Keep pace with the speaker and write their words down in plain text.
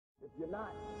you're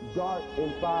not dark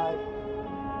inside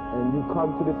and you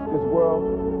come to this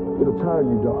world, it'll turn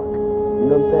you dark. You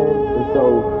know what I'm saying? And so,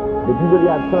 if you really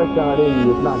have sunshine in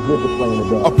you, it's not good to play in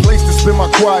the dark. A place to spend my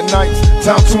quiet nights,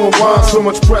 time to unwind. So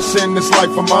much pressure in this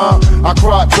life of mine. I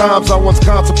cried times I once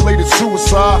contemplated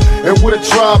suicide and would've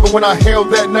tried, but when I held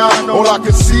that knife, all I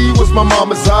could see was my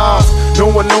mama's eyes. No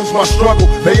one knows my struggle,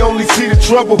 they only see the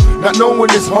trouble. Not knowing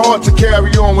it's hard to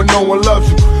carry on when no one loves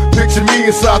you. Picture me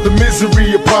inside the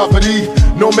misery of poverty.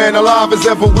 No man alive has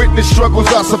ever witnessed struggles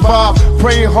I survived.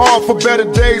 Praying hard for better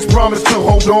days, promise to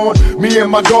hold on. Me and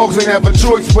my dogs ain't have a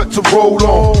choice but to roll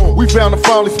on. We found a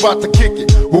finally spot to kick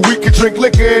it, where we could drink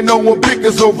liquor and no one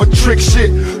bickers over trick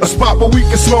shit. A spot where we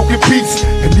can smoke in peace.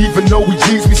 And even though we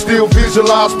G's, we still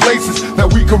visualize places that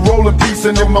we can roll in peace.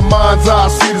 And in my mind's eye, I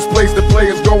see this place the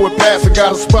players going past and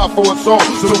got a spot for us all,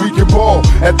 so we can ball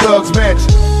at Thug's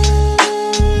Mansion.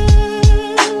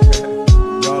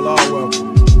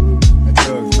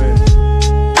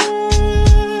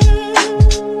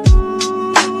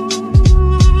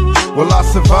 Well, I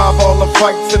survive all the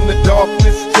fights in the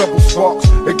darkness, trouble sparks.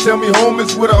 They tell me home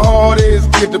is where the heart is,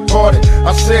 get departed.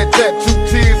 I shed that 2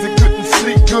 tears and couldn't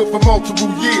sleep good for multiple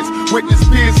years. Witness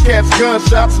peers, cats,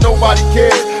 gunshots, nobody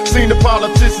cares. Seen the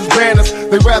politicians ban us,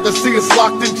 they rather see us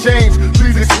locked in chains.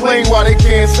 Please explain why they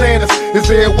can't stand us. Is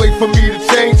there a way for me to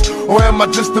change? Or am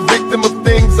I just a victim of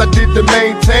things I did to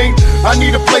maintain? I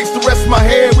need a place to rest my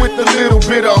head with a little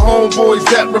bit of homeboys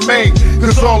that remain.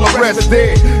 Cause all the rest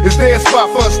dead. Is there a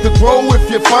spot for us to grow?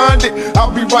 If you find it,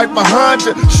 I'll be right behind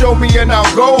you. Show me and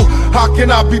I'll go. How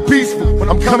can I be peaceful when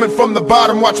I'm coming from the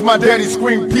bottom? Watch my daddy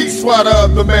scream peace while the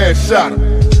other man shot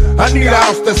him. I need a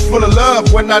house that's full of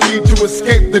love when I need to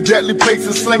escape the deadly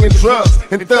places slinging drugs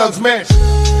in Thug's Mansion.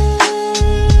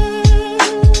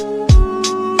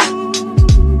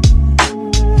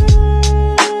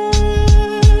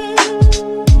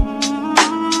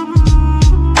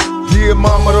 Dear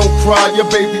mama, don't cry, your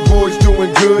baby boy's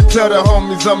doing good. Tell the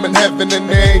homies I'm in heaven and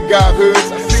they ain't got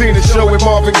hoods. Seen a show with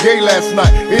Marvin Gaye last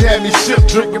night. It had me shook,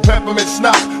 drinking peppermint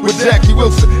schnapps with Jackie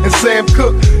Wilson and Sam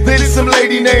Cooke. Then some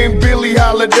lady named Billie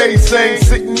Holiday sang,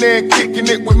 sitting there kicking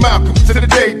it with Malcolm till the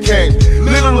day came.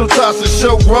 Little Natasha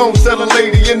show grown, tell a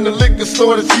lady in the liquor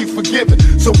store that she's forgiven,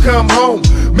 so come home.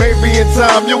 Maybe in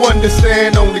time you'll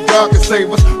understand, only God can save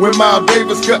us. When Miles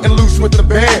Davis cutting loose with the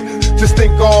band, just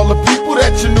think all the people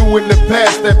that you knew in the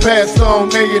past that passed on,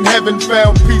 they in heaven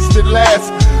found peace at last.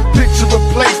 Picture a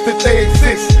place that they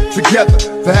exist together.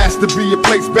 There has to be a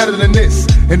place better than this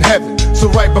in heaven. So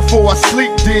right before I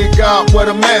sleep, dear God, what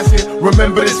I'm asking,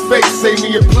 remember this face, save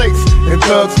me a place in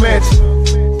Thug's Mansion.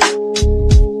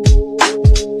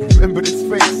 Remember this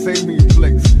face, save me a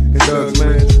place in Thug's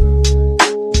Mansion.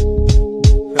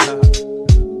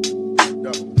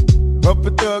 Up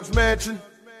at Thug's Mansion.